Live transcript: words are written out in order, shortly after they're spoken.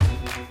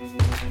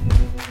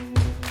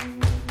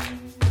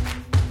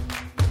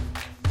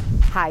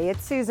Hi,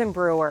 it's Susan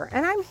Brewer,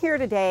 and I'm here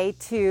today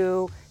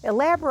to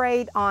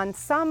elaborate on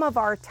some of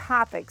our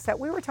topics that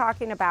we were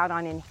talking about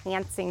on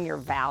enhancing your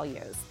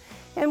values.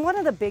 And one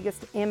of the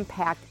biggest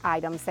impact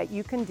items that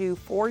you can do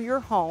for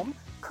your home,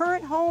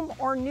 current home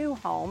or new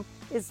home,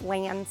 is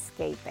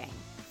landscaping.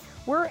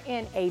 We're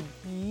in a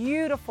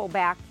beautiful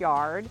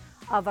backyard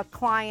of a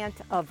client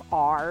of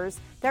ours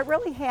that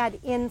really had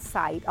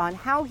insight on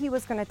how he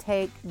was going to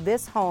take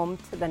this home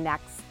to the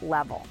next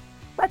level.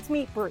 Let's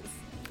meet Bruce.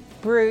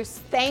 Bruce,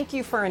 thank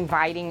you for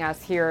inviting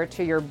us here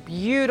to your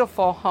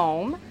beautiful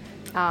home,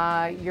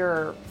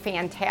 your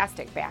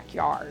fantastic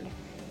backyard.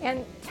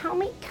 And tell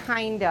me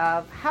kind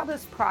of how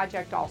this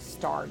project all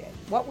started.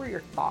 What were your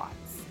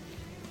thoughts?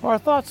 Well, our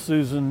thoughts,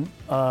 Susan,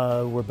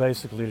 were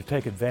basically to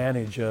take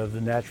advantage of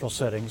the natural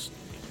settings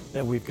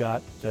that we've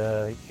got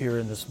here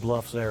in this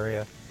Bluffs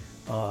area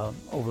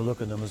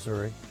overlooking the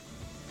Missouri.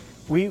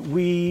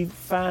 We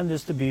find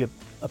this to be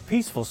a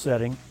peaceful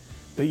setting,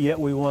 but yet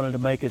we wanted to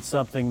make it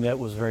something that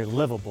was very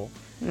livable,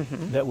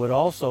 that would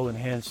also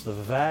enhance the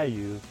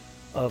value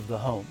of the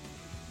home.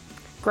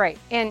 Great.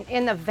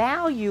 And the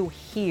value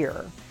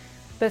here,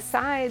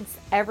 besides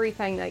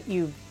everything that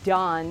you've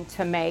done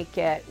to make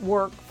it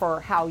work for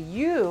how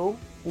you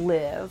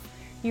live,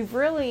 you've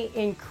really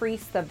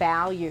increased the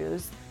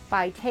values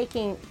by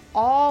taking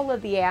all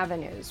of the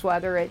avenues,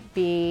 whether it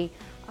be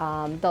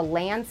the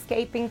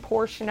landscaping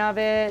portion of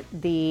it,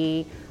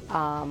 the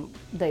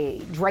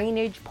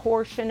drainage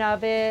portion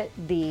of it,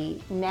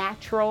 the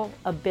natural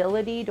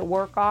ability to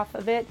work off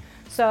of it.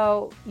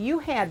 So you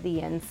had the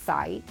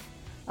insight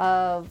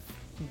of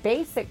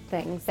basic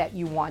things that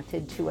you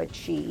wanted to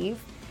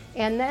achieve.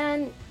 And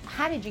then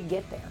how did you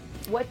get there?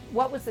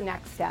 What was the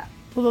next step?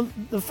 Well,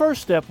 the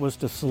first step was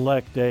to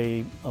select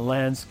a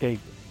landscape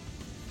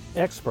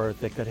expert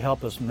that could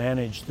help us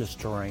manage this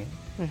terrain.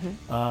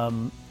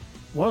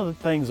 One of the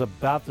things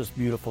about this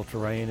beautiful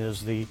terrain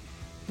is the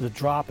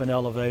drop in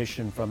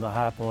elevation from the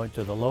high point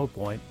to the low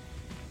point,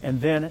 and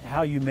then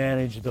how you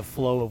manage the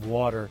flow of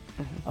water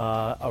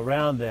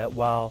around that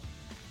while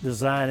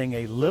designing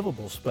a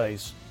livable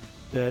space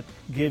that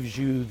gives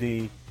you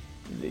the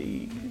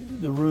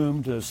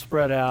room to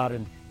spread out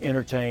and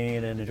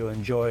entertain and to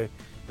enjoy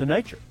the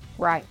nature.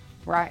 Right.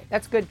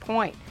 That's a good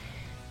point.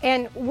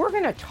 And we're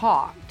going to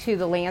talk to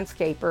the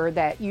landscaper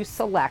that you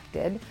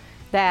selected,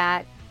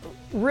 that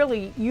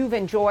really you've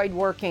enjoyed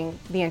working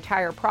the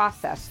entire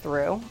process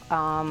through.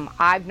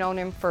 I've known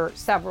him for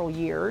several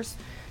years.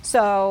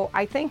 So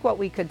I think what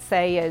we could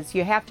say is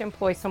you have to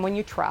employ someone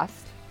you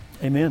trust.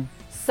 Amen.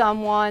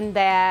 Someone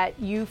that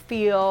you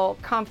feel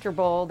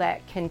comfortable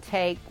that can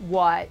take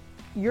what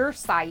your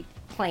site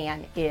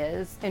plan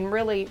is and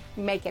really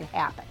make it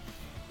happen.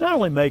 Not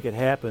only make it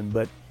happen,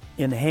 but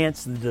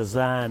enhance the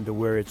design to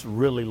where it's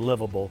really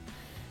livable.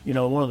 You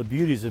know, one of the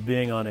beauties of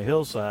being on a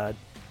hillside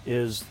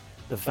is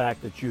the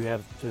fact that you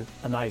have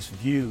a nice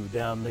view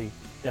down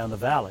the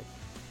valley.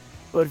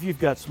 But if you've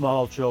got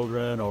small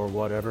children or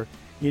whatever,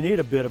 you need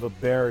a bit of a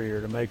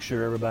barrier to make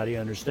sure everybody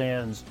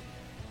understands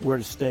where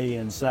to stay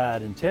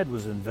inside. And Ted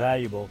was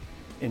invaluable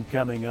in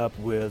coming up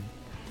with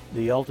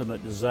the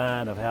ultimate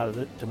design of how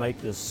to make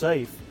this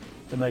safe,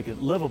 to make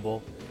it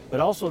livable, but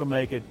also to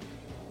make it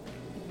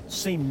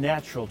seem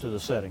natural to the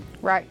setting.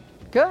 Right.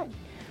 Good.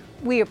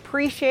 We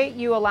appreciate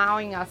you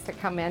allowing us to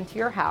come into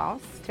your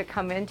house, to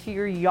come into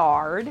your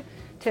yard,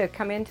 to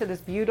come into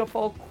this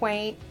beautiful,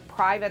 quaint,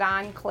 private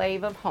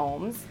enclave of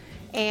homes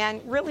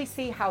and really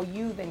see how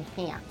you've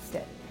enhanced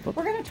it. We're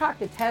going to talk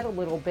to Ted a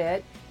little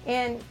bit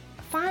and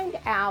find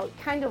out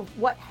kind of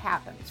what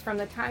happens from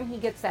the time he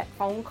gets that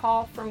phone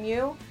call from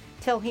you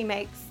till he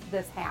makes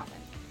this happen.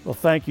 Well,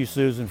 thank you,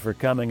 Susan, for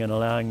coming and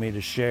allowing me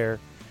to share.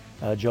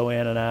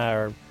 Joanne and I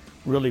are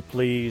really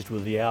pleased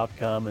with the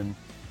outcome. And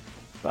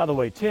by the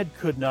way, Ted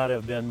could not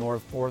have been more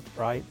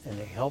forthright and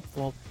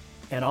helpful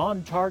and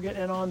on target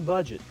and on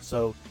budget.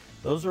 So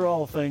those are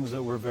all things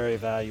that were very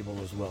valuable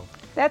as well.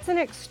 That's an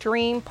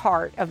extreme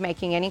part of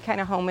making any kind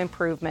of home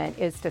improvement,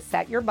 is to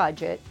set your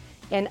budget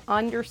and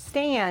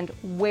understand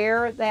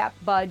where that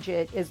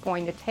budget is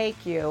going to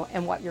take you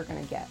and what you're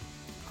going to get.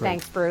 Great.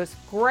 Thanks, Bruce.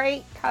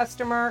 Great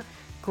customer,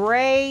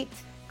 great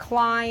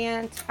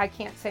client. I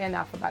can't say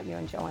enough about you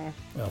and Joanne.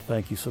 Well,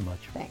 thank you so much.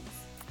 Thanks.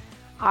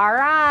 All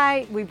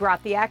right, we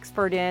brought the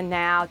expert in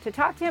now to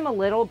talk to him a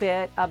little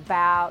bit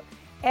about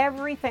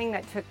everything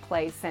that took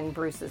place in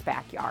Bruce's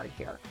backyard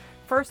here.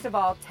 First of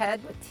all,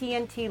 Ted with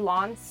TNT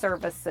Lawn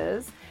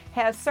Services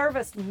has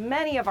serviced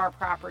many of our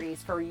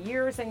properties for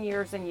years and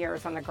years and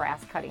years on the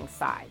grass cutting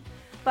side.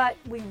 But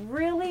we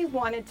really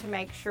wanted to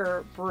make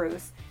sure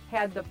Bruce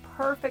had the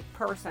perfect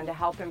person to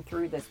help him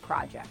through this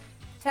project.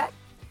 Ted,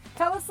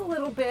 tell us a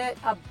little bit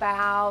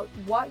about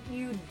what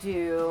you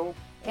do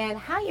and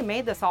how you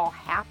made this all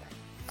happen.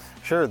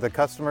 Sure. The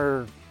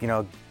customer,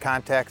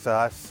 contacts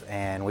us,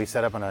 and we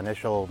set up an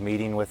initial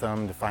meeting with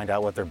them to find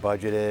out what their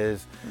budget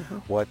is,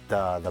 what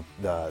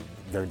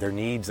their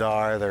needs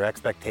are, their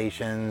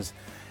expectations,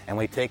 and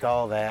we take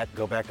all that,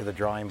 go back to the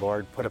drawing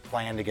board, put a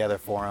plan together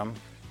for them,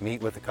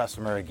 meet with the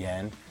customer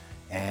again,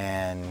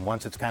 and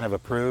once it's kind of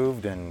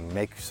approved and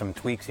make some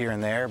tweaks here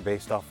and there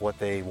based off what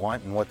they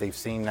want and what they've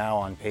seen now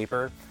on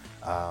paper,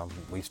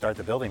 we start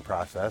the building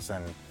process.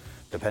 And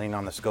depending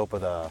on the scope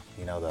of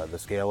the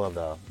scale of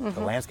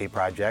the landscape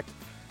project,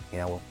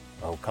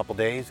 a couple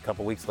days, a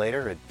couple weeks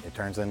later, it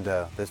turns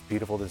into this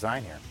beautiful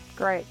design here.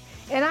 Great.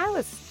 And I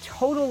was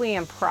totally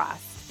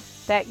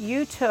impressed that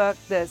you took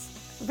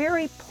this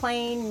very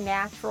plain,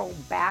 natural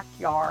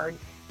backyard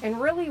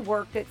and really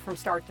worked it from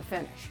start to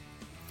finish.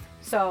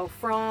 So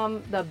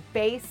from the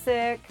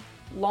basic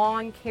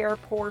lawn care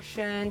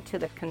portion to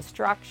the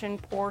construction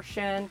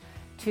portion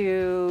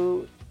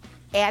to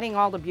adding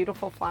all the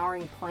beautiful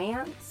flowering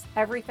plants,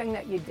 everything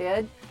that you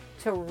did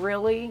to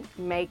really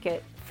make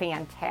it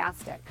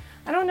fantastic.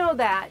 I don't know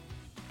that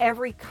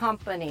every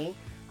company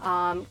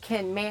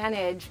can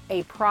manage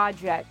a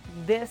project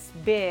this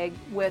big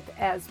with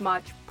as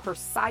much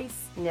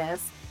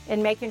preciseness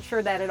in making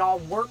sure that it all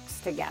works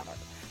together.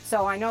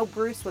 So I know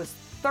Bruce was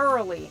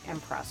thoroughly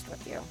impressed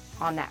with you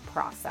on that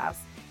process.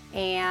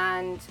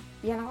 And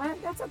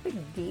that's a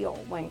big deal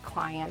when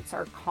clients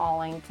are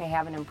calling to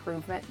have an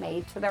improvement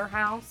made to their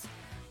house.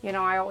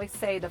 I always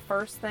say the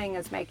first thing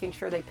is making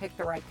sure they pick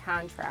the right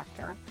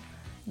contractor.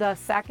 The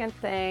second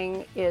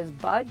thing is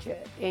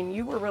budget, and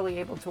you were really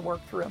able to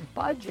work through a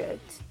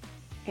budget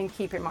and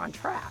keep him on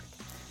track.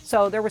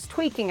 So there was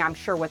tweaking, I'm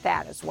sure, with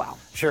that as well.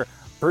 Sure.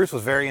 Bruce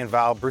was very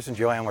involved. Bruce and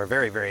Joanne were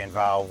very, very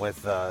involved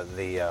with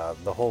the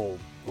whole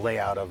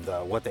layout of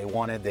what they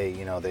wanted. They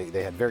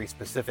had very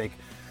specific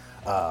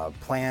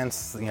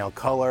plants,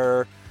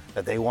 color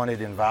that they wanted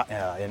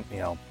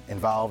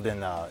involved in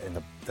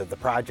the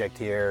project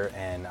here.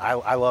 And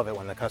I love it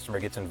when the customer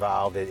gets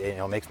involved.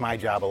 It makes my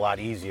job a lot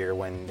easier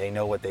when they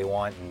know what they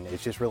want, and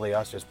it's just really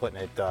us just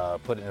putting it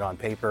on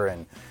paper.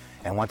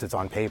 And once it's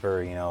on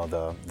paper,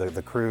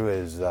 the crew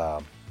is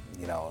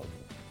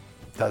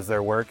does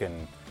their work,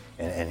 and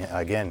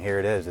again, here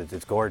it is.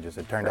 It's gorgeous.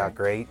 It turned out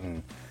great,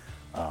 and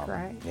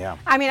Right. yeah.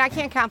 I mean, I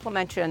can't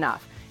compliment you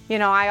enough.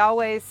 I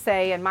always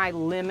say in my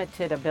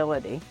limited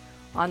ability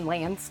on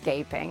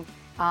landscaping,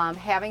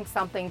 having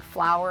something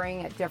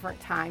flowering at different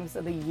times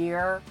of the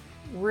year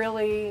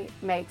really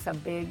makes a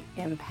big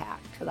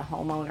impact to the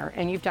homeowner,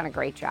 and you've done a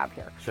great job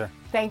here. Sure.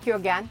 Thank you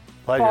again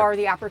Pleasure. for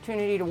the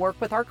opportunity to work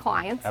with our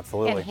clients,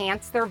 Absolutely.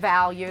 enhance their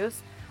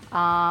values,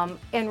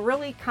 and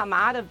really come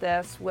out of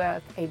this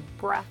with a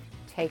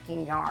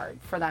breathtaking yard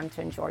for them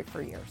to enjoy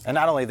for years. And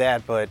not only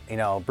that, but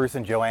Bruce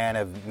and Joanne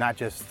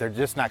they're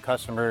just not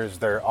customers,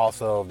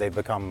 they've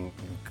become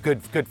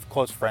good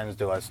close friends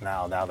to us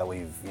now that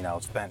we've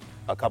spent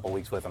a couple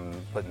weeks with them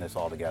putting this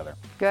all together.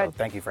 Good. So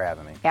thank you for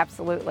having me.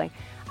 Absolutely.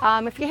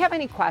 If you have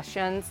any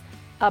questions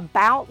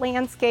about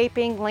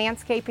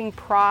landscaping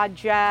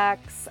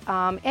projects,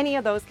 any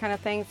of those kind of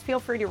things, feel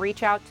free to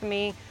reach out to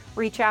me,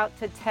 reach out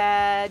to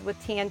Ted with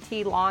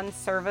TNT Lawn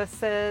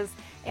Services,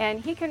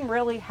 and he can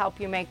really help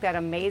you make that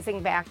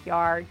amazing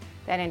backyard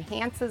that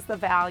enhances the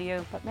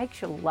value but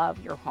makes you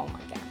love your home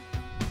again.